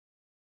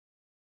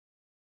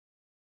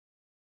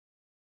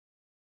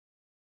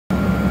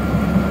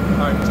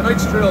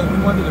tonight's drill,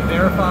 we wanted to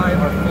verify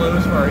our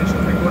flows for our 1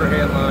 3/4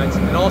 hand lines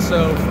and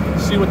also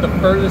see what the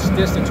furthest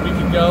distance we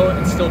could go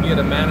and still be at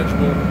a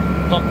manageable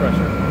pump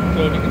pressure.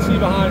 So if you can see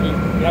behind me,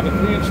 we have a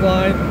 3-inch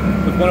line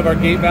with one of our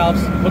gate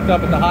valves hooked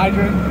up at the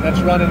hydrant. That's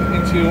running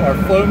into our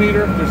flow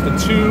meter. There's the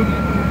tube,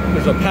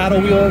 there's a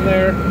paddle wheel in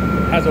there,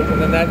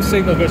 and then that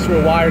signal goes through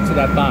a wire to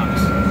that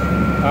box.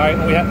 All right,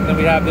 and then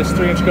we have this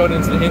 3-inch going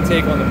into the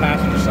intake on the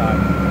passenger side.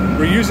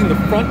 We're using the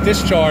front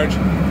discharge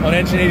on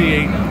engine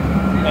 88,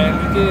 and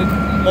we did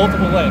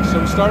multiple legs. So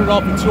we started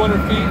off with 200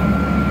 feet,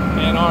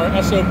 and our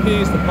SOP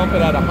is to pump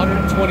it at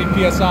 120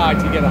 PSI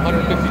to get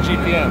 150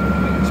 GPM.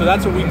 So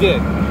that's what we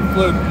did. We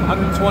flowed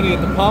 120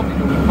 at the pump,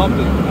 and we pumped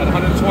it at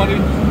 120,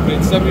 we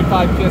had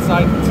 75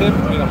 PSI at the tip,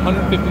 we had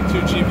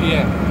 152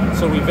 GPM.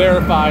 So we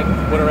verified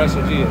what our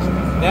SOG is.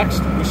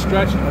 Next, we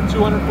stretched our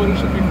 200-foot 1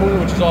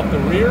 3/4, which is off the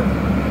rear,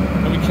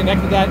 and we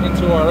connected that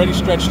into our already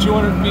stretched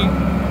 200 feet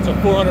to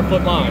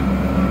 400-foot line.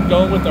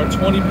 Going with our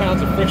 20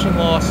 pounds of friction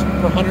loss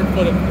per 100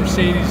 foot of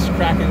Mercedes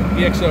Kraken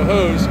EXO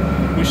hose,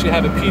 we should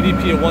have a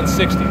PDP of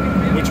 160,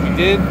 which we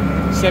did,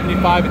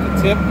 75 at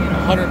the tip,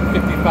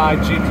 155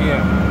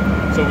 GPM.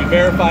 So we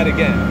verified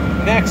again.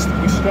 Next,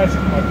 we stretched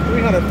our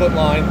 300-foot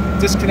line,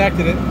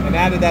 disconnected it, and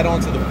added that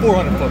onto the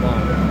 400-foot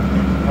line.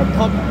 Our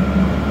pump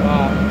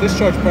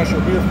discharge pressure,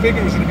 we were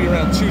figuring was going to be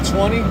around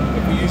 220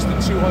 if we used the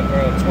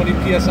 20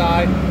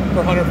 PSI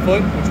per 100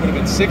 foot, which would have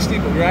been 60,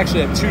 but we were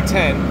actually at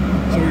 210,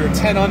 so we were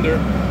 10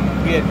 under.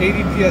 We had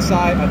 80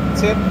 PSI at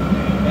the tip,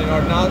 and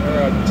our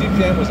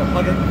GPM was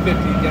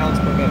 150 gallons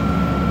per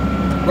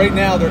minute. Right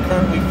now, they're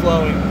currently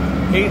flowing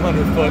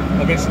 800 foot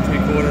of 1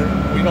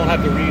 3/4. We don't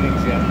have the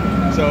readings yet.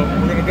 So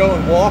we're going to go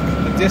and walk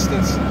the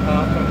distance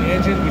from the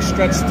engine. We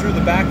stretched through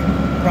the back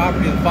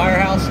property of the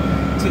firehouse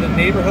to the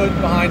neighborhood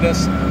behind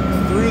us,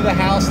 through the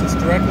house that's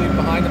directly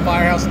behind the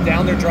firehouse,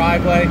 down their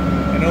driveway,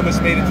 and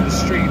almost made it to the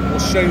street. We'll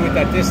show you what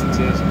that distance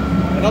is.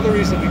 Another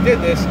reason we did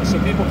this is so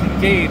people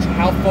can gauge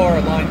how far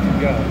a line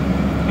can go.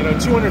 You know,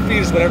 200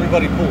 feet is what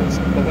everybody pulls,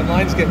 but when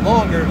lines get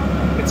longer,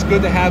 it's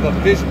good to have a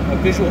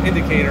visual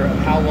indicator of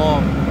how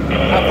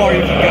far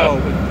you can go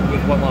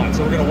with one line.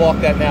 So we're going to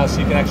walk that now so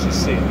you can actually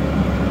see it.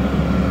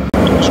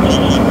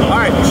 All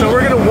right, so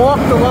we're going to walk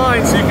the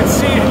line so you can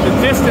see the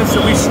distance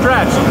that we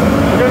stretched.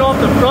 We're going off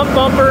the front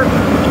bumper.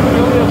 We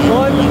only have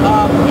one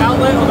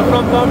outlet on the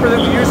front bumper that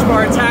we use for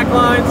our attack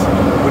lines,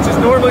 which is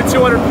normally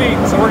 200 feet.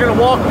 So we're going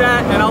to walk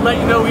that, and I'll let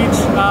you know each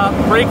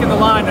break in the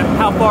line and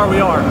how far we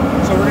are.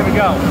 So we're going to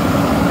go.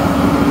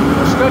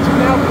 We're stretching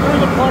now through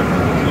the park.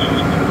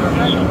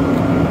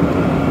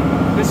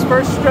 This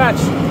first stretch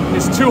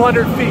is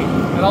 200 feet,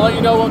 and I'll let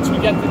you know once we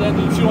get to the end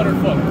of the 200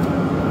 foot.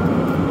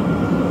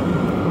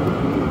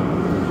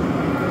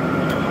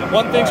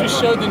 One thing we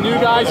showed the new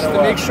guys is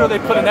to make sure they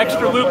put an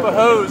extra loop of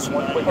hose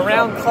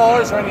around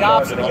cars or any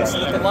obstacles so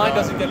that the line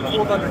doesn't get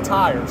pulled under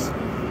tires,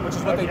 which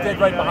is what they did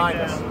right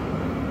behind us.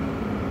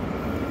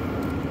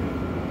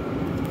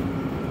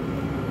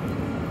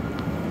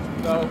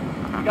 So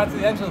we got to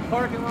the edge of the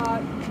parking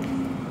lot.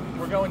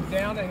 We're going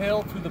down the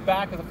hill through the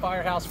back of the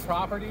firehouse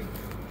property.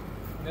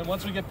 And then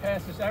once we get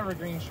past this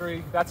evergreen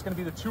tree, that's going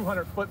to be the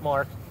 200-foot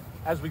mark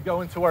as we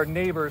go into our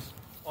neighbors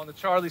on the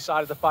Charlie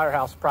side of the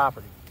firehouse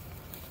property.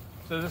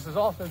 So this is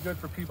also good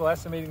for people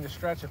estimating the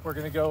stretch if we're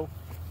going to go,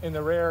 in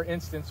the rare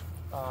instance,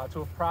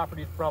 to a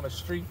property from a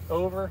street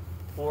over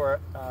or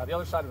the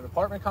other side of an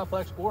apartment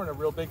complex or in a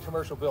real big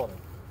commercial building.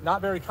 Not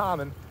very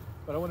common,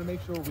 but I want to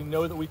make sure we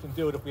know that we can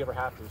do it if we ever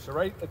have to. So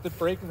right at the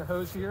break in the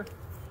hose here,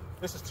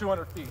 this is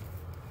 200 feet.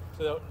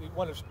 So we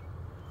want to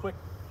quick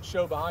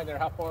show behind there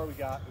how far we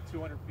got with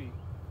 200 feet.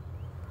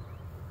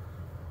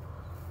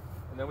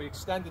 And then we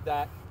extended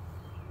that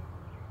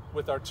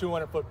with our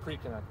 200-foot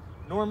pre-connect.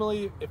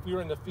 Normally, if we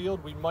were in the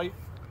field, we might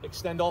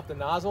extend off the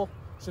nozzle.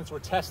 Since we're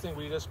testing,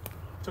 we just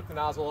took the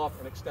nozzle off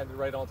and extended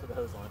right onto the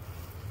hose line.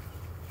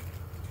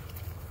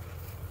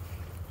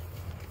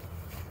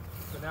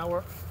 So now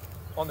we're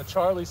on the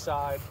Charlie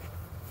side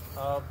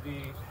of the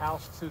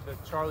house to the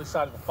Charlie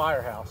side of the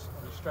firehouse.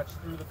 And we stretched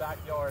through the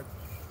backyard,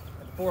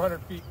 and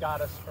 400 feet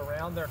got us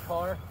around their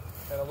car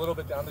and a little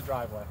bit down the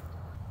driveway.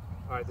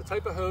 All right, the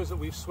type of hose that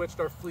we've switched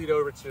our fleet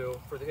over to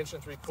for the 1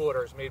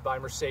 3/4 is made by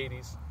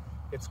Mercedes.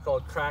 It's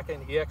called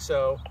Kraken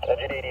EXO.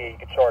 You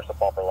can charge the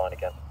bumper line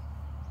again.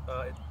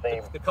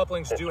 The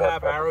couplings do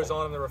have arrows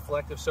on them, they're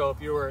reflective. So if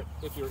you're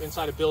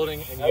inside a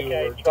building and you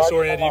were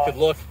disoriented, you could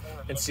look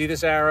and see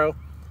this arrow.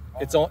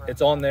 It's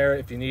on there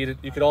if you need it.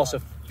 You could also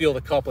feel the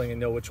coupling and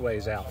know which way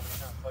is out.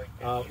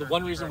 The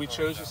one reason we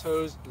chose this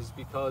hose is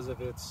because of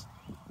it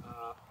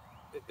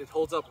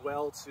holds up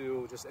well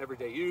to just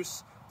everyday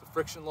use. The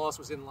friction loss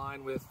was in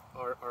line with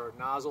our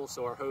nozzle,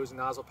 so our hose and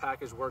nozzle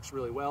package works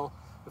really well.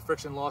 The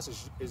friction loss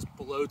is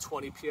below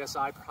 20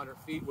 PSI per 100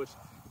 feet, which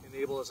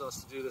enables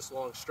us to do this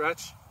long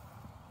stretch.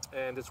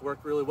 And it's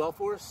worked really well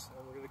for us.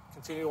 And we're going to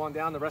continue on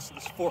down the rest of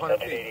this 400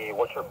 feet.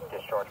 What's your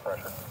discharge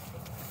pressure?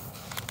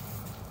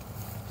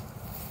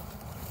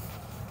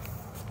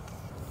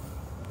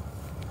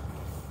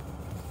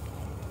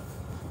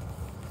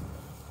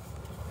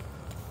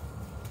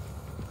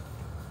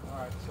 All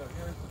right, right, so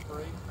here's the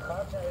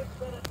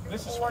brake.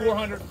 This is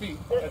 400 feet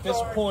at this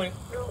point.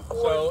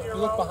 So if you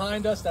look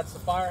behind us, that's the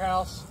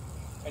firehouse.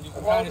 And you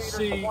can kind of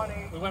see,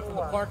 we went from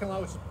the parking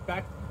lot, which is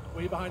back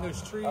way behind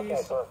those trees.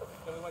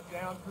 Then we went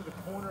down through the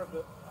corner of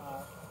the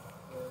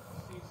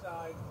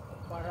seaside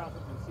firehouse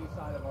into the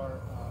seaside of our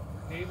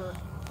neighbor,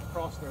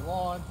 across their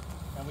lawn.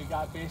 And we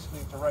got basically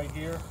to right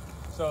here.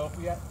 So if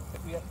we had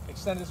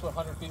extended this to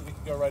 100 feet, we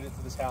could go right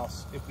into this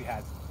house if we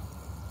had to.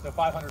 So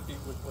 500 feet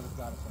would have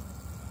got us in.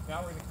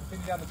 Now we're going to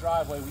continue down the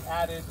driveway. We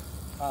added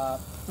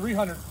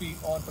 300 feet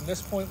on from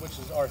this point, which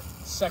is our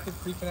second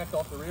pre-connect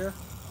off the rear.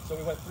 So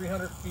we went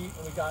 300 feet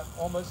and we got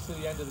almost to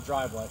the end of the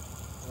driveway.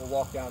 And we'll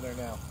walk down there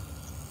now.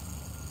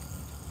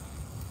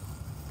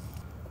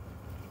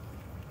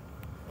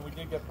 And we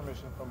did get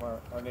permission from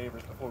our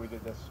neighbors before we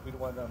did this. We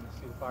wanted them to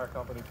see the fire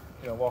company,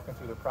 walking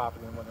through their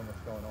property and wondering what's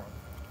going on.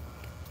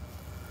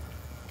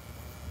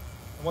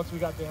 And once we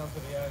got down to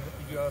the end,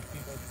 we do have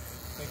people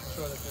making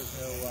sure that there's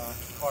no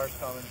cars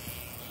coming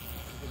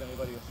to give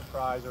anybody a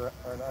surprise or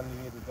an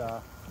unneeded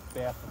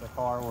bath in the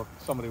car or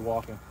somebody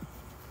walking.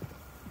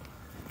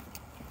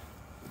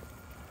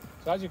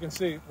 So as you can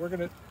see,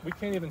 we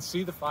can't even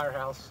see the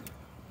firehouse.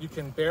 You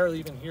can barely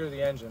even hear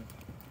the engine.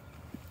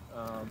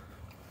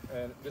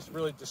 And this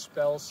really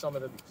dispels some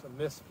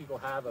myths people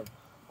have of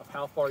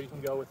how far you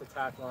can go with the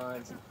tack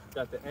lines,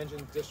 that the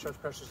engine discharge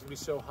pressure is going to be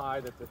so high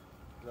that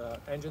the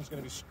engine's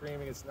going to be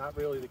screaming. It's not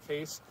really the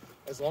case.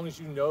 As long as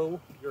you know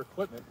your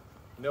equipment,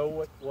 know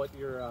what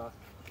your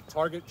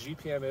target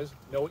GPM is,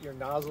 know what your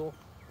nozzle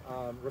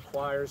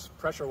requires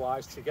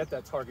pressure-wise to get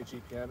that target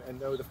GPM, and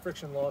know the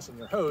friction loss in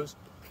your hose,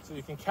 so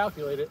you can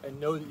calculate it and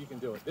know that you can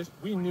do it.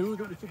 We knew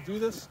that we could do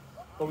this,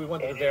 but we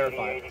wanted to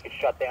verify it. You can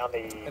shut down the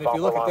and if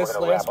you look at this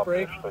last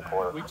break,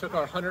 we took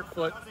our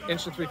 100-foot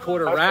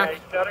 1.75"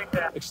 rack,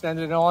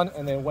 extended it on,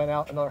 and then went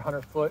out another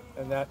 100 foot,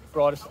 and that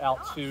brought us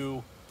out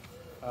to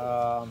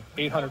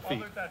 800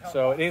 feet.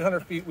 So at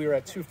 800 feet, we were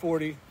at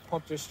 240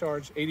 pump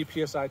discharge,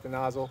 80 PSI at the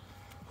nozzle,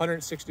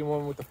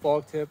 161 with the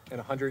fog tip, and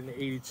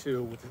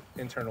 182 with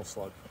the internal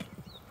slug.